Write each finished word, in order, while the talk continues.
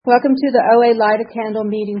Welcome to the OA Light a Candle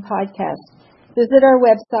Meeting podcast. Visit our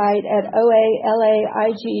website at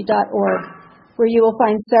oalaig.org, where you will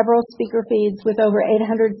find several speaker feeds with over 800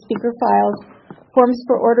 speaker files, forms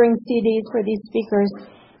for ordering CDs for these speakers,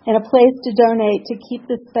 and a place to donate to keep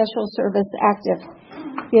this special service active.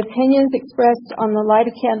 The opinions expressed on the Light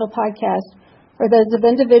a Candle podcast are those of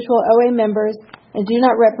individual OA members and do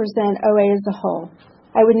not represent OA as a whole.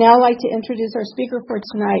 I would now like to introduce our speaker for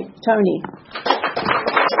tonight, Tony.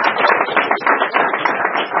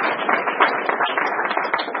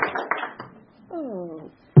 Oh,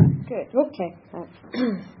 good. Okay.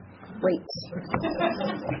 Great.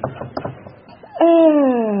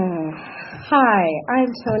 Hi,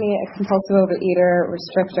 I'm Tony, a compulsive overeater,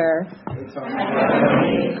 restrictor.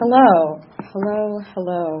 Hello.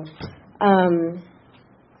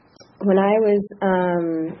 When I was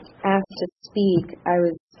asked to speak, I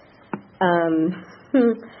was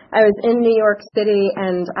in New York City,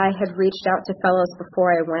 and I had reached out to fellows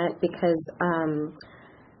before I went because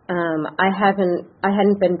I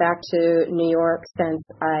hadn't been back to New York since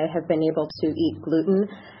I have been able to eat gluten,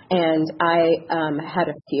 and I had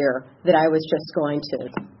a fear that I was just going to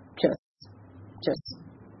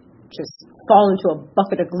just fall into a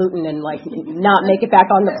bucket of gluten and not make it back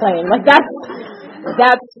on the plane.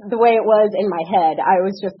 That's the way it was in my head. I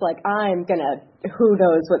was just like, who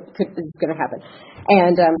knows what is going to happen.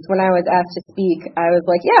 And so when I was asked to speak, I was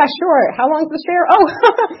like, yeah, sure. How long's the share? Oh,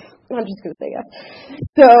 I'm just going to say yes.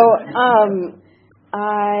 So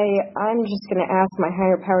I'm just going to ask my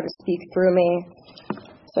higher power to speak through me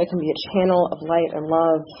so I can be a channel of light and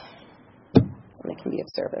love, and I can be of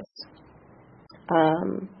service.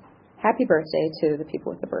 Happy birthday to the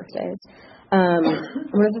people with the birthdays.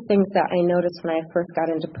 One of the things that I noticed when I first got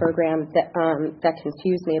into program that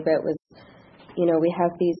confused me a bit was, we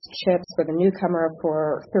have these chips for the newcomer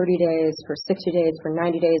for 30 days, for 60 days, for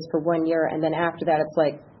 90 days, for 1 year, and then after that it's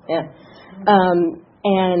like, and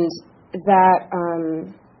that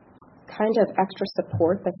kind of extra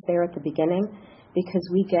support that's there at the beginning, because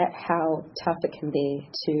we get how tough it can be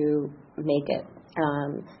to make it,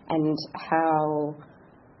 and how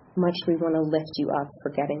much we want to lift you up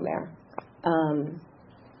for getting there. And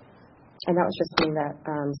that was just something that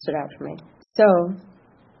stood out for me. So,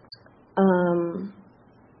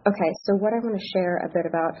 so what I want to share a bit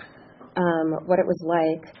about what it was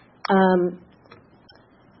like.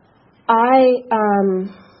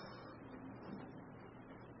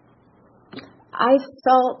 I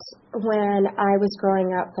felt when I was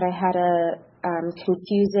growing up that I had a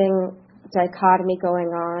confusing dichotomy going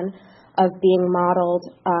on of being modeled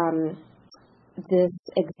this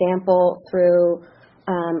example through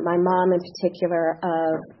my mom in particular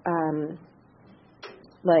of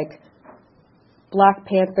Black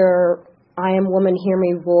Panther, I am woman, hear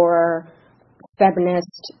me roar,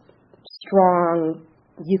 feminist, strong,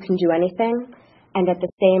 you can do anything. And at the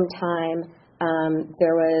same time,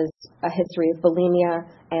 there was a history of bulimia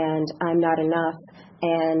and I'm not enough.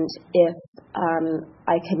 And if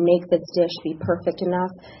I can make this dish be perfect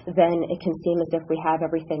enough, then it can seem as if we have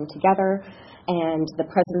everything together, and the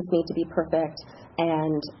presents need to be perfect,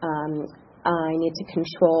 and I need to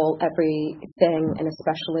control everything, and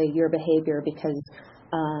especially your behavior, because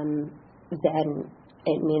then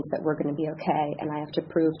it means that we're going to be okay, and I have to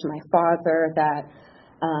prove to my father that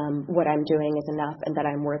what I'm doing is enough and that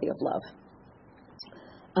I'm worthy of love.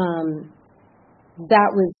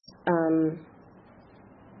 That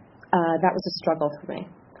was a struggle for me.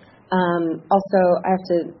 Also, I have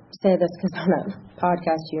to say this because on a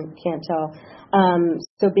podcast you can't tell.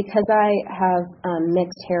 So because I have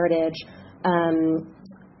mixed heritage,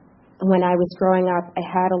 when I was growing up, I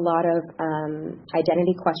had a lot of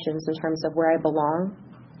identity questions in terms of where I belong,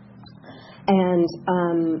 and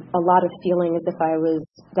a lot of feeling as if I was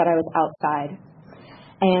outside.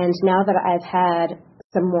 And now that I've had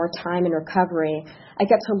some more time in recovery, I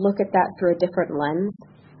get to look at that through a different lens.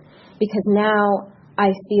 Because now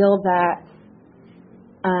I feel that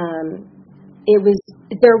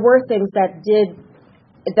there were things that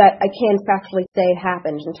I can factually say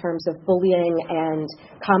happened in terms of bullying and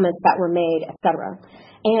comments that were made, etc.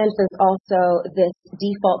 And there's also this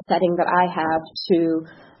default setting that I have to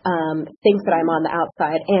think that I'm on the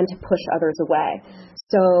outside and to push others away.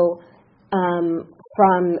 So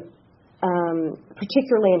from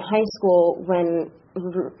particularly in high school, when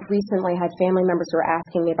recently had family members who were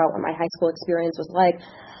asking me about what my high school experience was like,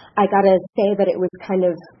 I gotta say that it was kind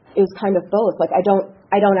of both. I don't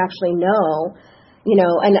actually know,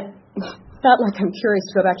 and not like I'm curious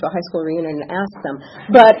to go back to a high school reunion and ask them,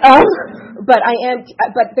 but I am.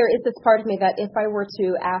 But there is this part of me that if I were to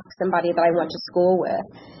ask somebody that I went to school with,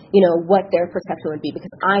 what their perception would be,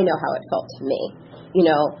 because I know how it felt to me,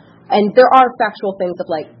 And there are factual things of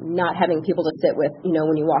like not having people to sit with,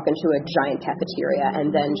 when you walk into a giant cafeteria,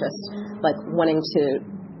 and then just like wanting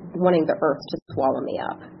the earth to swallow me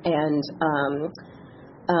up, and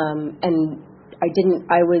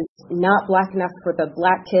I was not black enough for the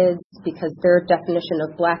black kids because their definition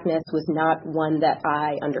of blackness was not one that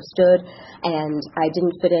I understood, and I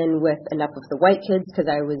didn't fit in with enough of the white kids because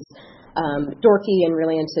I was dorky and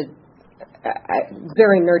really into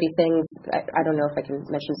very nerdy things. I don't know if I can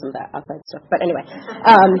mention some of that outside stuff, but anyway.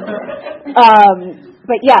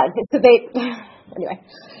 But yeah, so anyway.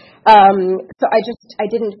 So I just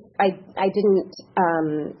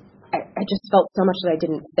felt so much that I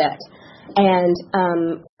didn't fit. And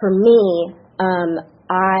for me,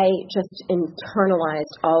 I just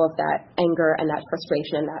internalized all of that anger and that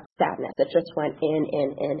frustration and that sadness. It just went in.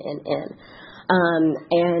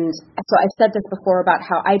 And so I've said this before about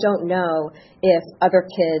how I don't know if other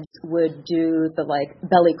kids would do the like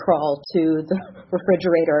belly crawl to the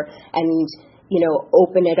refrigerator and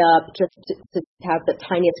open it up just to have the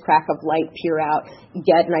tiniest crack of light peer out,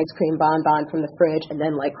 get an ice cream bonbon from the fridge, and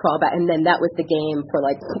then like crawl back. And then that was the game for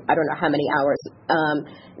like, I don't know how many hours.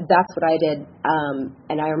 That's what I did.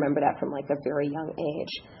 And I remember that from like a very young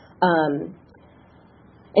age.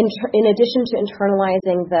 In addition to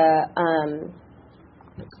internalizing the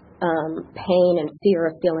pain and fear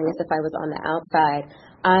of feeling as if I was on the outside,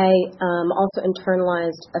 I also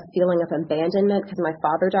internalized a feeling of abandonment because my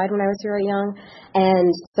father died when I was very young.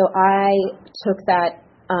 And so I took that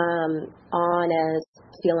on as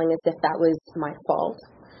feeling as if that was my fault.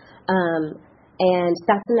 And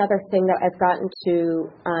that's another thing that I've gotten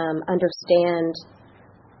to understand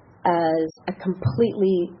as a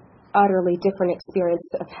completely, utterly different experience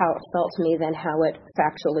of how it felt to me than how it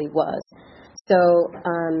factually was. So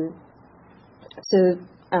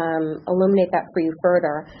illuminate that for you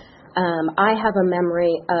further, I have a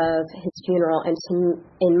memory of his funeral, and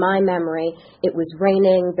in my memory, it was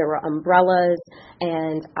raining, there were umbrellas,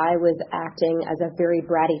 and I was acting as a very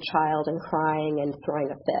bratty child and crying and throwing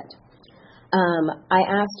a fit. I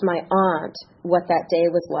asked my aunt what that day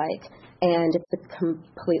was like, and it's a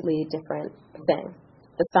completely different thing.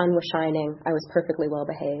 The sun was shining, I was perfectly well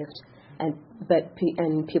behaved, and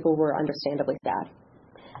people were understandably sad.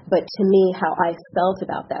 But to me, how I felt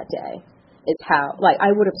about that day is how, like,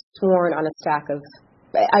 I would have sworn on a stack of,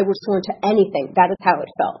 I would have sworn to anything. That is how it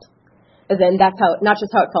felt. And then that's how, not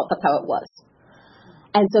just how it felt, that's how it was.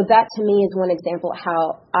 And so that to me is one example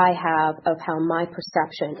how I have of how my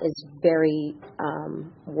perception is very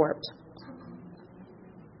warped.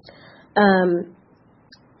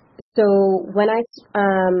 So when I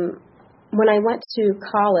went to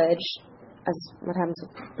college, as what happens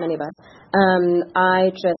with many of us, I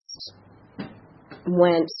just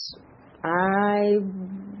I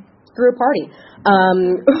threw a party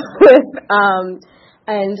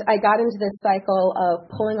and I got into this cycle of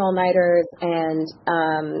pulling all-nighters and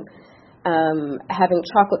having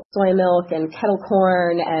chocolate soy milk and kettle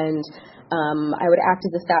corn, and I would act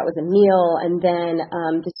as if that was a meal, and then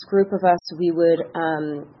this group of us, we would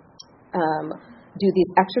do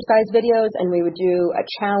these exercise videos, and we would do a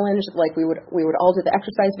challenge, like we would all do the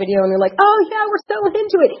exercise video, and we're like, oh yeah, we're so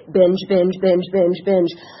into it, binge.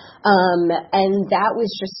 And that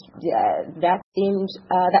was just, that seemed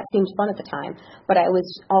fun at the time, but I was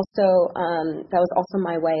also, that was also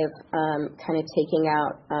my way of kind of taking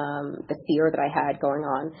out the fear that I had going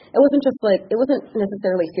on. It wasn't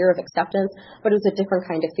necessarily fear of acceptance, but it was a different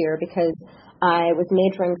kind of fear because I was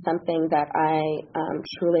majoring something that I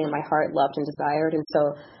truly in my heart loved and desired, and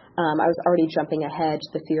so I was already jumping ahead to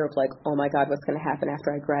the fear of like, oh my God, what's going to happen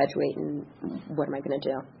after I graduate, and what am I going to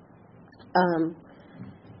do?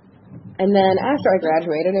 And then after I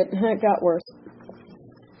graduated, it got worse.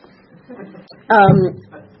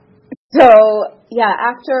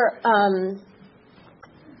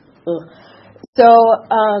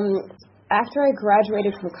 After I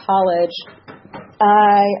graduated from college,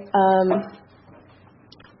 I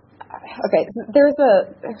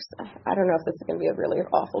don't know if this is going to be a really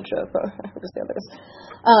awful joke, but I'll just say this.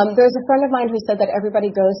 There's a friend of mine who said that everybody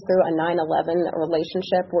goes through a 9/11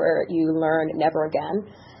 relationship where you learn never again.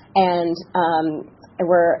 And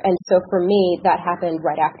so for me, that happened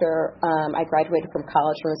right after I graduated from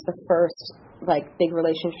college. It was the first big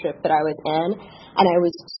relationship that I was in, and I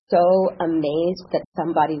was so amazed that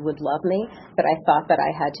somebody would love me that I thought that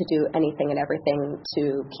I had to do anything and everything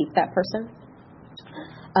to keep that person.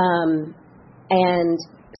 And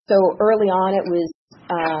so early on it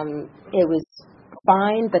was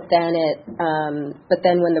fine, but then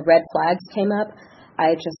when the red flags came up,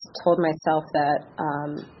 I just told myself that,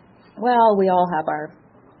 well, we all have our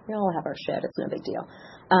shit. It's no big deal.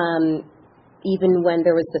 Even when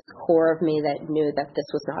there was this core of me that knew that this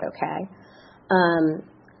was not okay.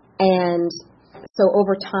 And so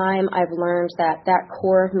over time, I've learned that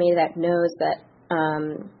core of me that knows that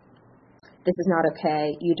this is not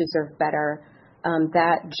okay, you deserve better,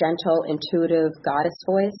 that gentle, intuitive goddess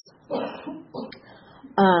voice,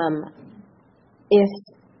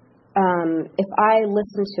 if I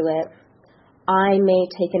listen to it, I may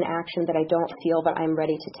take an action that I don't feel that I'm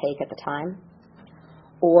ready to take at the time,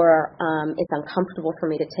 or it's uncomfortable for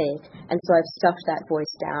me to take, and so I've stuffed that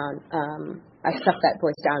voice down. I stuffed that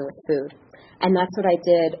voice down with food, and that's what I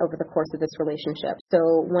did over the course of this relationship.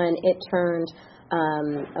 So when it turned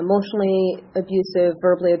emotionally abusive,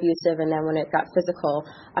 verbally abusive, and then when it got physical,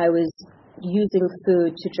 I was using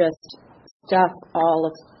food to just stuff all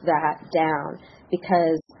of that down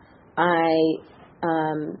because I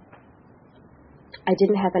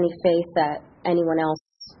didn't have any faith that anyone else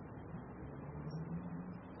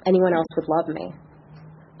would love me.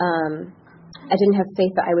 I didn't have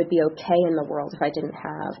faith that I would be okay in the world if I didn't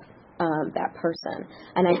have that person.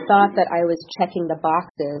 And I thought that I was checking the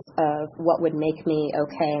boxes of what would make me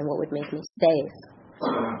okay and what would make me safe.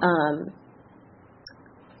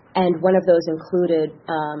 And one of those included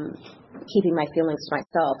keeping my feelings to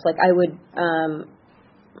myself. Like I would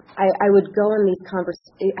go in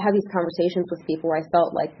have these conversations with people where I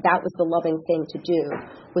felt like that was the loving thing to do,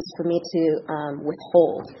 was for me to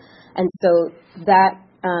withhold. And so that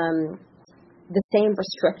the same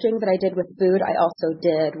restricting that I did with food, I also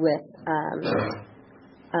did with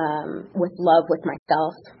love with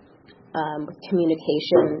myself, with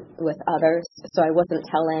communication with others. So I wasn't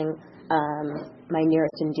telling my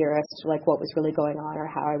nearest and dearest like what was really going on or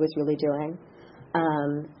how I was really doing.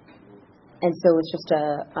 And so it was just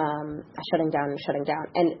a shutting down.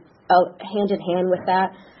 And hand in hand with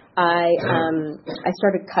that, I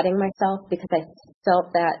started cutting myself because I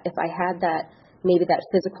felt that if I had maybe that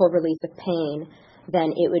physical release of pain,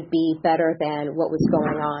 then it would be better than what was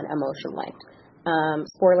going on emotionally.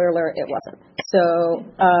 Spoiler alert, it wasn't.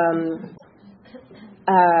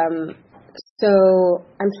 So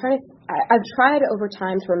I've tried over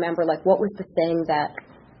time to remember like what was the thing that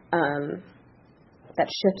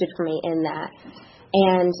shifted for me in that.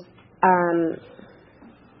 And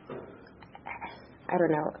I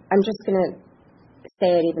don't know. I'm just going to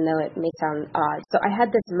say it even though it may sound odd. So I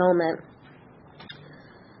had this moment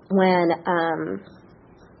when I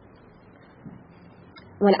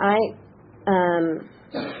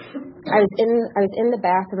was in the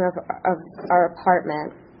bathroom of our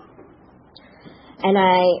apartment, and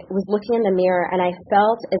I was looking in the mirror, and I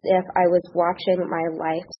felt as if I was watching my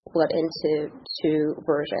life split into two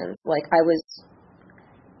versions. Like I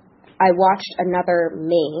watched another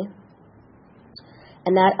me,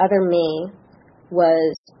 and that other me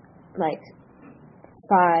was like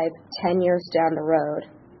 5-10 years down the road,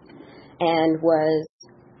 and was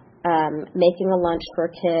making a lunch for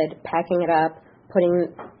a kid, packing it up,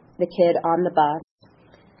 putting the kid on the bus,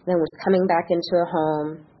 then was coming back into a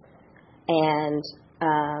home, and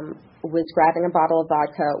was grabbing a bottle of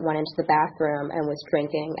vodka, went into the bathroom, and was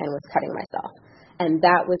drinking and was cutting myself. And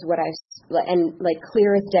that was what and like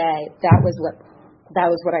clear as day, that was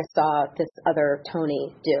what I saw this other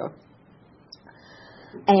Toni do.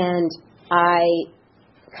 And I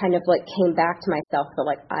kind of like came back to myself, but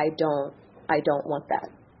like I don't want that.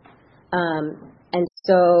 And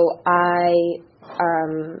so I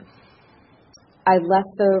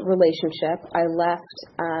left the relationship. I left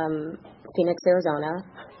Phoenix, Arizona.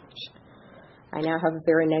 I now have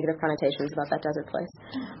very negative connotations about that desert place.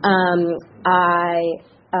 I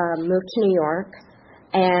moved to New York,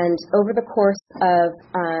 and over the course of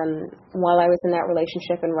while I was in that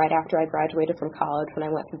relationship and right after I graduated from college, when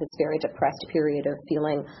I went through this very depressed period of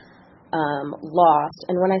feeling lost.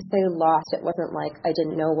 And when I say lost, it wasn't like I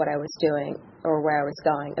didn't know what I was doing or where I was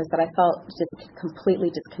going. It was that I felt just completely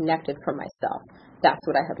disconnected from myself. That's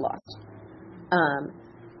what I had lost.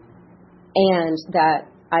 And that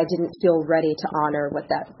I didn't feel ready to honor what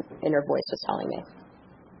that inner voice was telling me.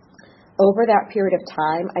 Over that period of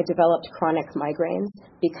time, I developed chronic migraines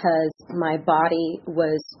because my body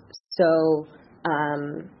was so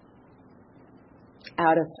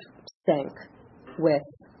out of sync with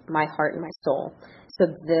my heart and my soul. So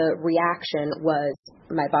the reaction was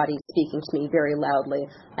my body speaking to me very loudly,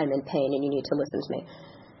 I'm in pain and you need to listen to me.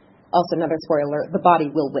 Also, another spoiler alert, the body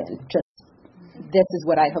will win. Just this is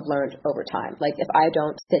what I have learned over time. Like, if I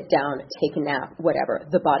don't sit down, take a nap, whatever,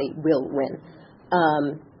 the body will win.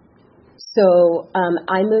 So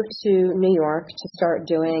I moved to New York to start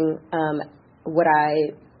doing what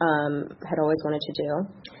I had always wanted to do.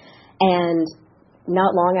 And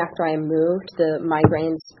not long after I moved, the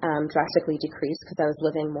migraines drastically decreased because I was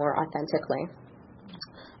living more authentically.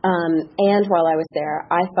 And while I was there,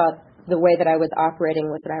 I thought the way that I was operating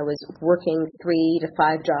was that I was working 3 to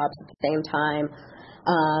 5 jobs at the same time,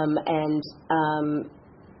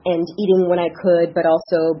 and eating when I could, but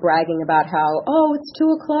also bragging about how, oh, it's 2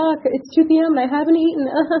 o'clock, it's 2 p.m. and I haven't eaten.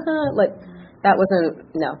 Like, that wasn't,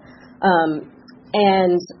 no.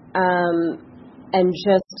 And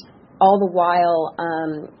just all the while,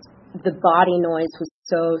 the body noise was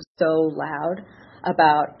so loud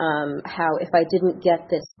about how if I didn't get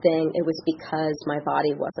this thing, it was because my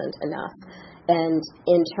body wasn't enough. And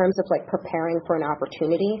in terms of like preparing for an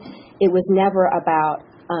opportunity, it was never about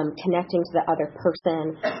connecting to the other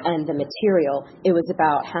person and the material. It was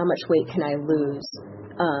about how much weight can I lose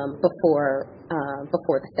before the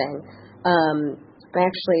thing. I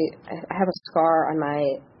have a scar on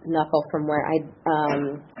my knuckle from where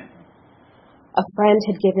a friend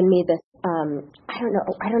had given me this, I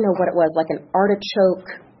don't know what it was, like an artichoke,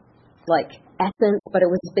 like essence, but it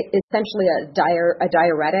was essentially a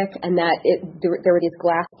diuretic, and that there were these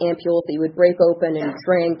glass ampules that you would break open and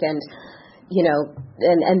drink, and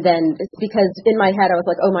and then because in my head I was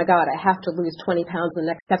like, oh my God, I have to lose 20 pounds in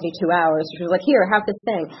the next 72 hours. She was like, here, have this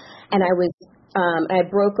thing, and I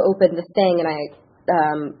broke open the thing, and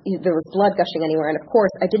there was blood gushing anywhere, and of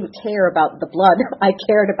course I didn't care about the blood. I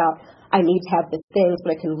cared about, I need to have this thing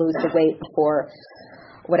so I can lose the weight before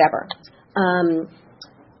whatever.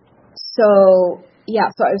 So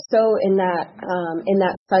I was so in that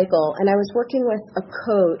cycle, and I was working with a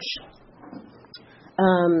coach,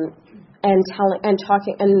 and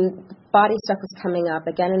talking, and body stuff was coming up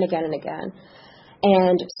again and again and again.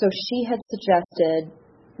 And so she had suggested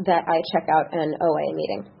that I check out an OA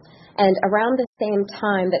meeting. And around the same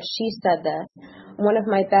time that she said this, one of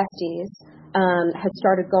my besties had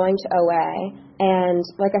started going to OA, and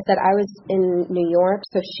like I said, I was in New York,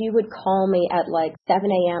 so she would call me at like 7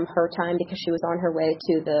 a.m. her time because she was on her way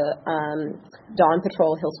to the Dawn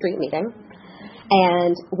Patrol Hill Street meeting.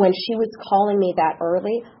 And when she was calling me that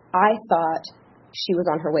early, I thought she was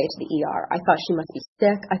on her way to the ER. I thought she must be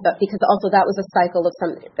sick. I thought, because also that was a cycle of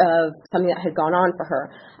something that had gone on for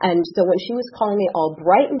her. And so when she was calling me all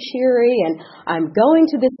bright and cheery, and I'm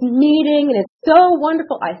going to this meeting, and it's so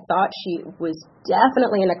wonderful, I thought she was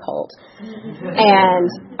definitely in a cult.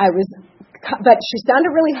 But she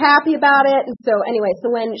sounded really happy about it. And so anyway,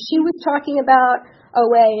 so when she was talking about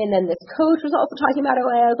OA, and then this coach was also talking about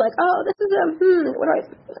OA, I was like, oh, this is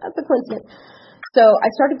that's a coincidence. So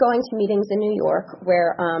I started going to meetings in New York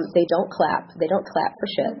where they don't clap. They don't clap for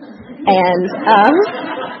shit. And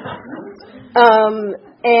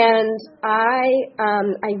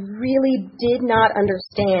I really did not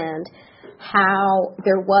understand how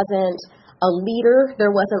there wasn't a leader,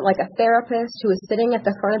 there wasn't like a therapist who was sitting at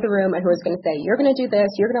the front of the room and who was going to say, you're going to do this,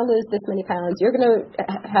 you're going to lose this many pounds, you're going to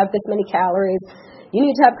have this many calories, you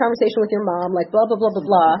need to have a conversation with your mom, like blah, blah, blah, blah,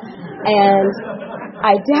 blah. And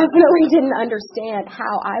I definitely didn't understand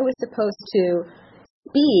how I was supposed to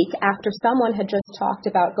speak after someone had just talked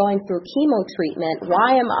about going through chemo treatment.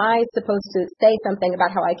 Why am I supposed to say something about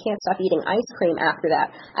how I can't stop eating ice cream after that?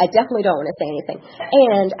 I definitely don't want to say anything.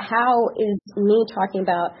 And how is me talking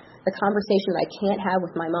about the conversation that I can't have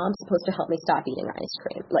with my mom supposed to help me stop eating ice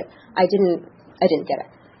cream? Like, I didn't get it.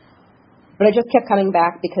 But I just kept coming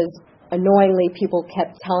back because annoyingly people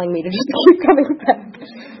kept telling me to just keep coming back.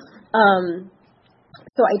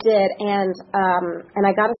 So I did, and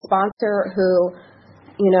I got a sponsor who,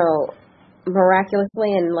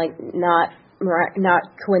 miraculously and like not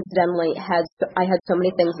coincidentally I had so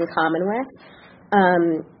many things in common with.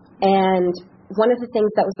 And one of the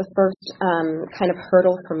things that was the first kind of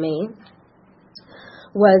hurdle for me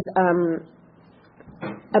was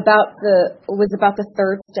about the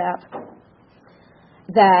third step,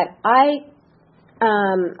 that I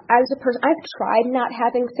was a person, I've tried not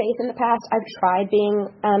having faith in the past. I've tried being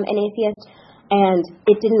an atheist, and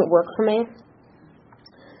it didn't work for me.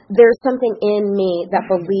 There's something in me that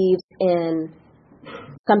believes in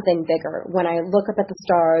something bigger. When I look up at the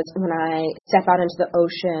stars, when I step out into the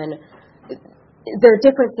ocean, there are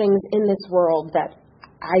different things in this world that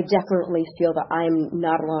I definitely feel that I'm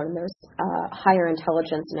not alone. There's higher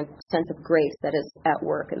intelligence and a sense of grace that is at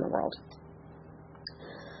work in the world.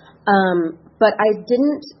 But I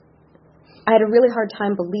had a really hard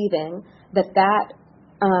time believing that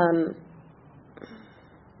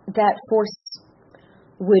force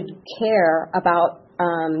would care about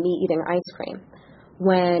me eating ice cream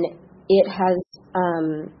when it has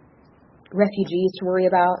refugees to worry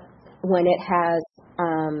about, when it has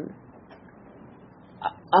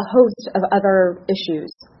a host of other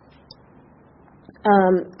issues.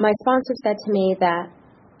 My sponsor said to me that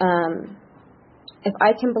if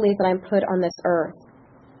I can believe that I'm put on this earth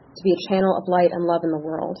to be a channel of light and love in the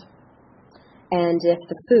world, and if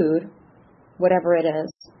the food, whatever it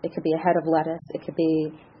is, it could be a head of lettuce, it could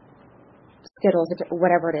be Skittles,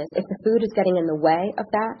 whatever it is, if the food is getting in the way of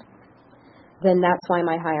that, then that's why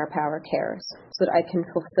my higher power cares, so that I can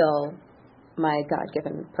fulfill my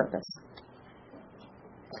God-given purpose.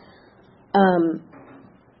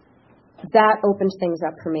 That opened things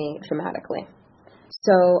up for me dramatically.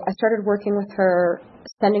 So I started working with her,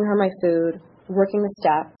 sending her my food, working the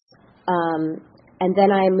steps, and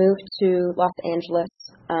then I moved to Los Angeles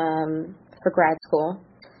for grad school.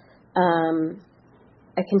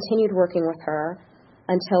 I continued working with her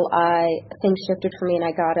until things shifted for me and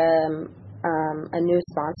I got a new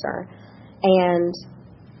sponsor. And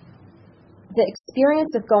the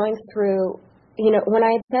experience of going through, when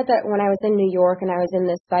I had said that when I was in New York and I was in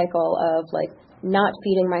this cycle of like not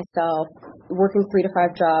feeding myself, working 3 to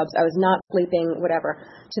 5 jobs, I was not sleeping, whatever,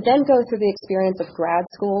 to then go through the experience of grad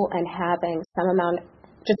school and having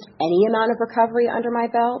just any amount of recovery under my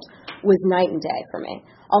belt was night and day for me.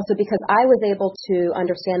 Also because I was able to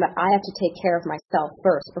understand that I have to take care of myself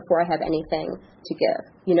first before I have anything to give,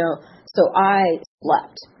 So I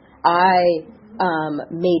slept. I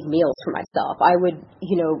made meals for myself. I would,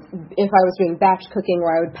 if I was doing batch cooking, or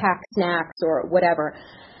I would pack snacks or whatever.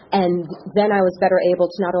 And then I was better able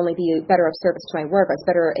to not only be better of service to my work, I was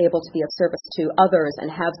better able to be of service to others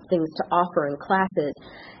and have things to offer in classes.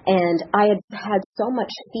 And I had so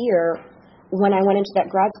much fear when I went into that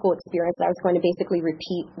grad school experience that I was going to basically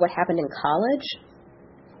repeat what happened in college.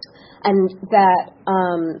 And that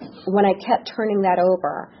when I kept turning that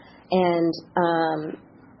over and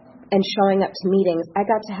showing up to meetings, I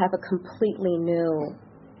got to have a completely new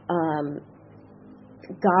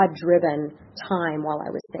God-driven time while I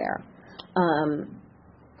was there.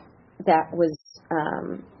 That was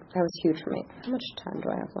huge for me. How much time do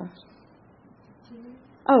I have left?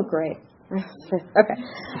 Oh, great. Okay.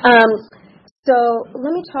 So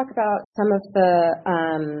let me talk about some of the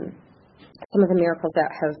miracles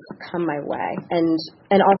that have come my way, and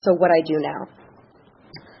also what I do now.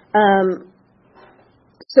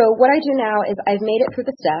 So what I do now is I've made it through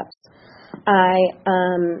the steps.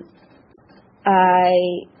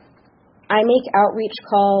 I make outreach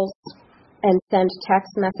calls and send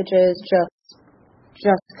text messages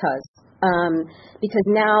just because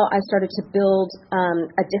now I've started to build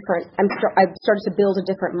I've started to build a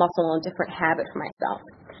different muscle and a different habit for myself.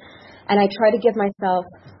 And I try to give myself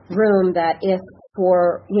room that if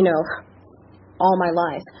for, all my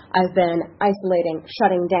life I've been isolating,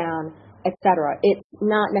 shutting down, etc., it's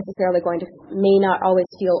not necessarily may not always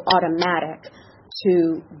feel automatic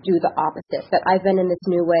to do the opposite. That I've been in this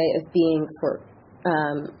new way of being for,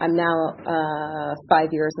 I'm now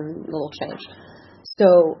 5 years and a little change.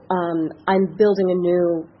 So I'm building a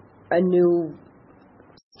new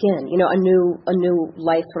skin, a new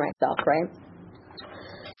life for myself, right?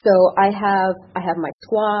 So I have my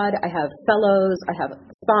squad, I have fellows, I have a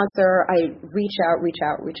sponsor, I reach out,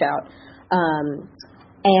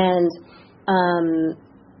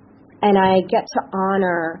 and I get to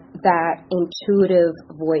honor that intuitive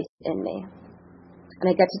voice in me. And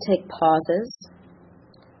I get to take pauses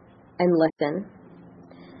and listen.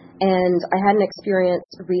 And I had an experience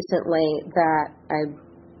recently that I'm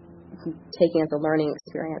taking as a learning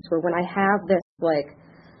experience where when I have this like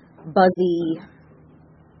buzzy,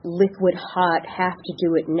 liquid hot, have to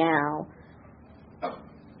do it now,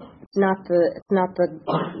 it's not the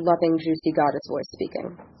loving, juicy goddess voice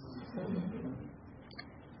speaking.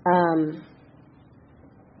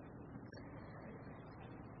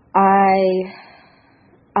 I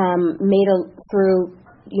made through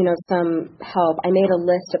some help, I made a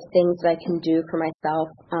list of things that I can do for myself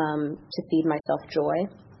to feed myself joy.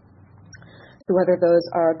 So whether those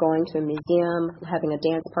are going to a museum, having a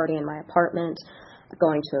dance party in my apartment,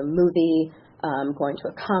 going to a movie, going to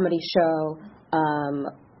a comedy show,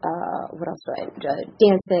 what else do I enjoy?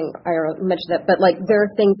 Dancing, I already mentioned that, but like there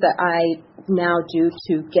are things that I now do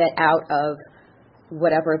to get out of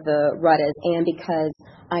whatever the rut is, and because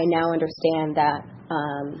I now understand that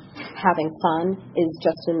having fun is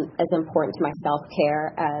just as important to my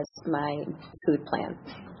self-care as my food plan.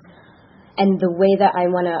 And the way that I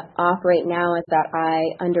want to operate now is that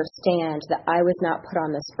I understand that I was not put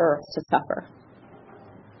on this earth to suffer.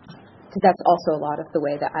 because that's also a lot of the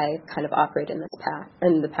way that I kind of operate in the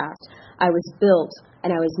past. I was built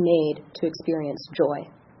and I was made to experience joy.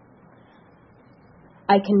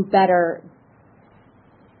 I can better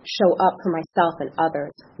show up for myself and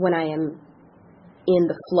others when I am in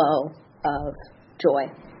the flow of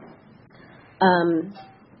joy.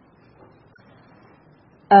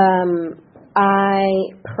 I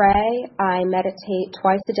pray, I meditate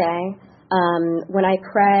twice a day. When I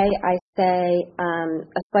pray, I say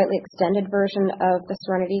a slightly extended version of the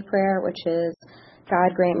Serenity Prayer, which is,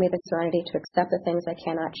 God, grant me the serenity to accept the things I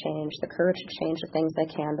cannot change, the courage to change the things I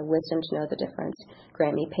can, the wisdom to know the difference.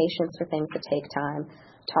 Grant me patience for things that take time,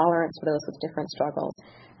 tolerance for those with different struggles,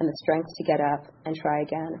 and the strength to get up and try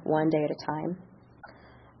again, one day at a time.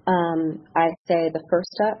 I say the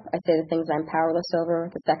first step, I say the things I'm powerless over,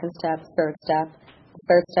 the second step, third step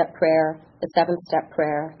prayer, the seventh step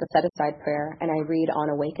prayer, the set-aside prayer, and I read On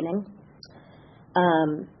Awakening.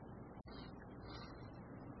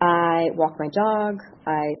 I walk my dog.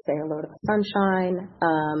 I say hello to the sunshine.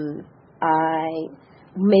 I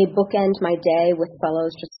may bookend my day with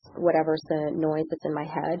fellows, just whatever's the noise that's in my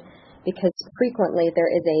head, because frequently there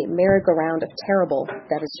is a merry-go-round of terrible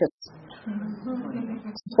that is just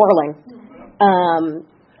swirling.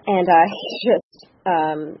 And I just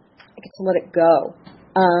I get to let it go.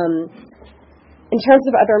 In terms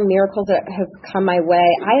of other miracles that have come my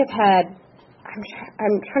way, I have had, I'm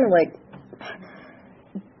trying to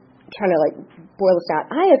boil this down.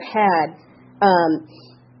 I have had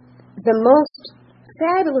the most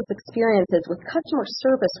fabulous experiences with customer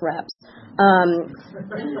service reps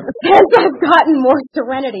since I've gotten more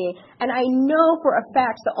serenity, and I know for a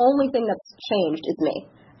fact the only thing that's changed is me.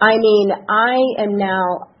 I mean, I am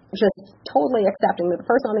now just totally accepting that the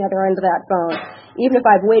person on the other end of that phone, even if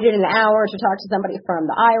I've waited an hour to talk to somebody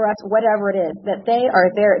from the IRS, whatever it is, that they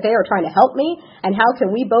are trying to help me, and how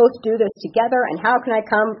can we both do this together, and how can I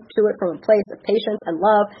come to it from a place of patience and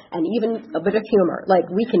love and even a bit of humor, like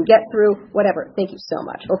we can get through whatever. Thank you so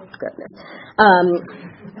much. Oh, goodness.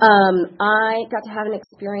 I got to have an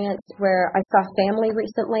experience where I saw family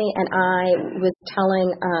recently, and I was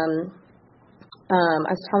telling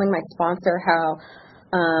my sponsor how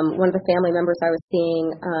one of the family members I was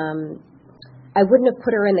seeing, I wouldn't have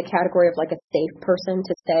put her in the category of like a safe person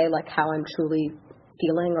to say like how I'm truly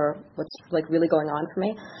feeling or what's like really going on for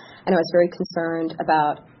me. And I was very concerned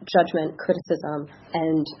about judgment, criticism,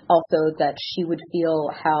 and also that she would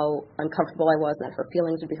feel how uncomfortable I was and that her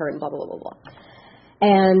feelings would be hurt and blah, blah, blah, blah, blah.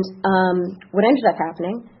 And what ended up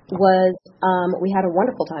happening was we had a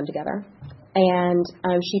wonderful time together. And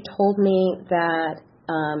she told me that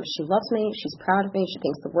she loves me, she's proud of me, she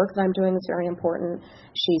thinks the work that I'm doing is very important,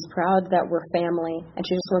 she's proud that we're family, and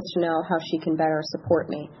she just wants to know how she can better support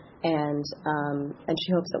me, and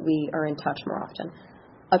she hopes that we are in touch more often.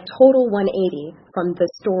 A total 180 from the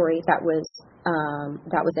story that was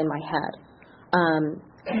in my head.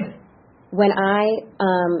 When I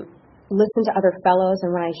listen to other fellows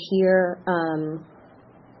and when I hear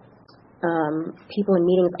people in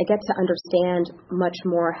meetings, I get to understand much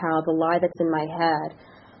more how the lie that's in my head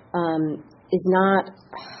is not,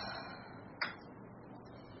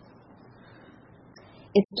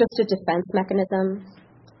 it's just a defense mechanism,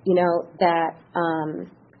 that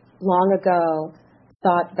long ago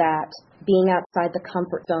thought that being outside the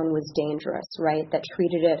comfort zone was dangerous, right? That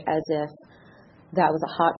treated it as if that was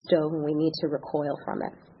a hot stove and we need to recoil from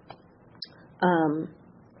it.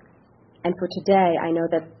 And for today, I know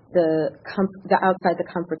that the outside the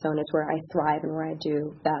comfort zone is where I thrive and where I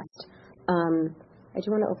do best. I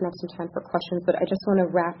do want to open up some time for questions, but I just want to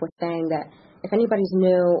wrap with saying that if anybody's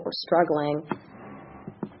new or struggling,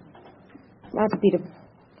 not to be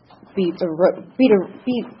very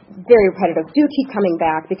repetitive, do keep coming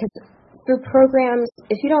back, because through programs,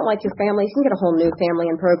 if you don't like your family, you can get a whole new family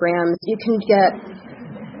in programs. You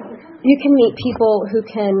can meet people who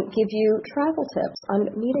can give you travel tips on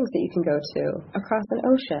meetings that you can go to across an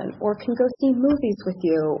ocean, or can go see movies with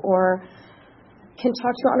you, or can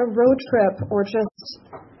talk to you on a road trip, or just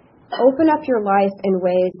open up your life in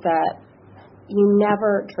ways that you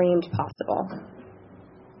never dreamed possible.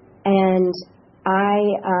 And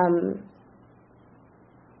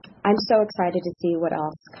I'm so excited to see what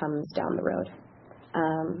else comes down the road.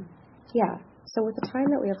 So with the time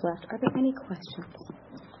that we have left, are there any questions?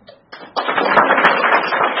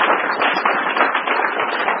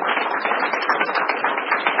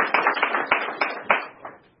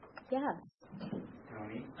 Yes.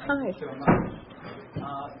 Tony. Hi. Thank you so much. You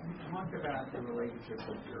talked about the relationship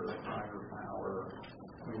with your higher power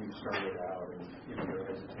when you started out and your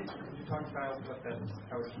hesitation. Could you talk about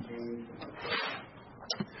how it's changed?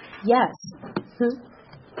 Yes.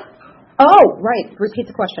 Oh, right. Repeat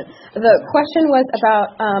the question. The question was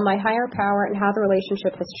about my higher power and how the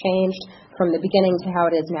relationship has changed from the beginning to how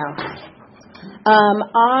it is now.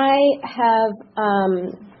 I have,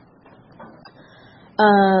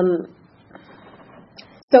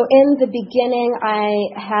 so in the beginning, I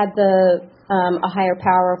had a higher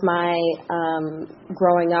power of my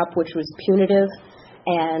growing up, which was punitive,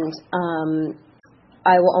 and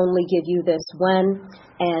I will only give you this when,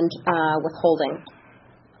 and withholding.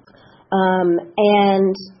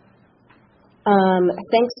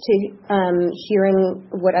 Thanks to hearing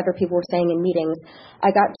what other people were saying in meetings,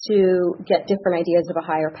 I got to get different ideas of a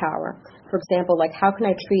higher power. For example, like how can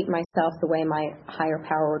I treat myself the way my higher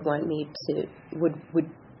power would want me to would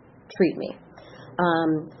treat me,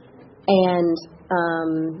 and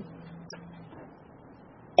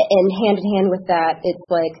hand in hand with that, it's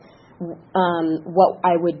like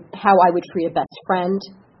how I would treat a best friend.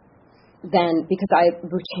 Then, because I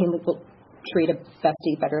routinely will treat a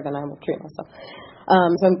bestie better than I will treat myself.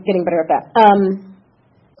 So I'm getting better at that.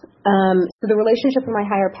 So the relationship with my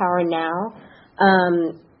higher power now,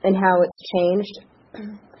 and how it's changed,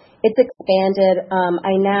 it's expanded.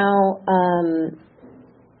 I now,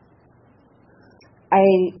 I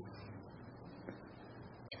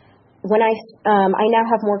now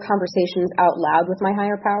have more conversations out loud with my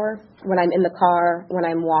higher power when I'm in the car, when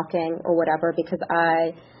I'm walking or whatever, because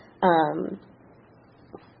I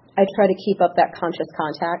try to keep up that conscious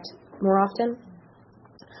contact more often.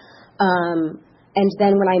 And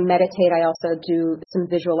then when I meditate, I also do some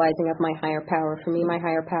visualizing of my higher power. For me, my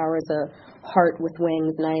higher power is a heart with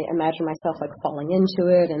wings, and I imagine myself like falling into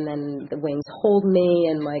it, and then the wings hold me,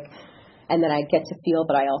 and then I get to feel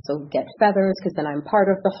that I also get feathers, because then I'm part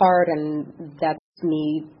of the heart, and that's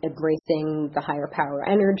me embracing the higher power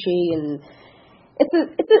energy. And it's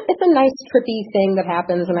a nice trippy thing that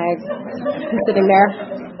happens when I'm sitting there.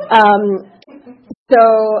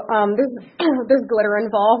 There's glitter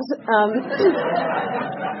involved.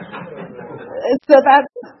 So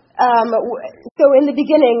that's so in the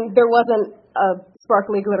beginning there wasn't a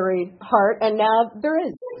sparkly glittery heart, and now there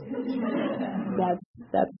is.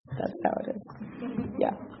 That's how it is.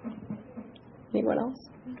 Yeah. Anyone else?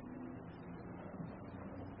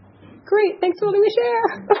 Great. Thanks for letting me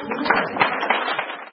share.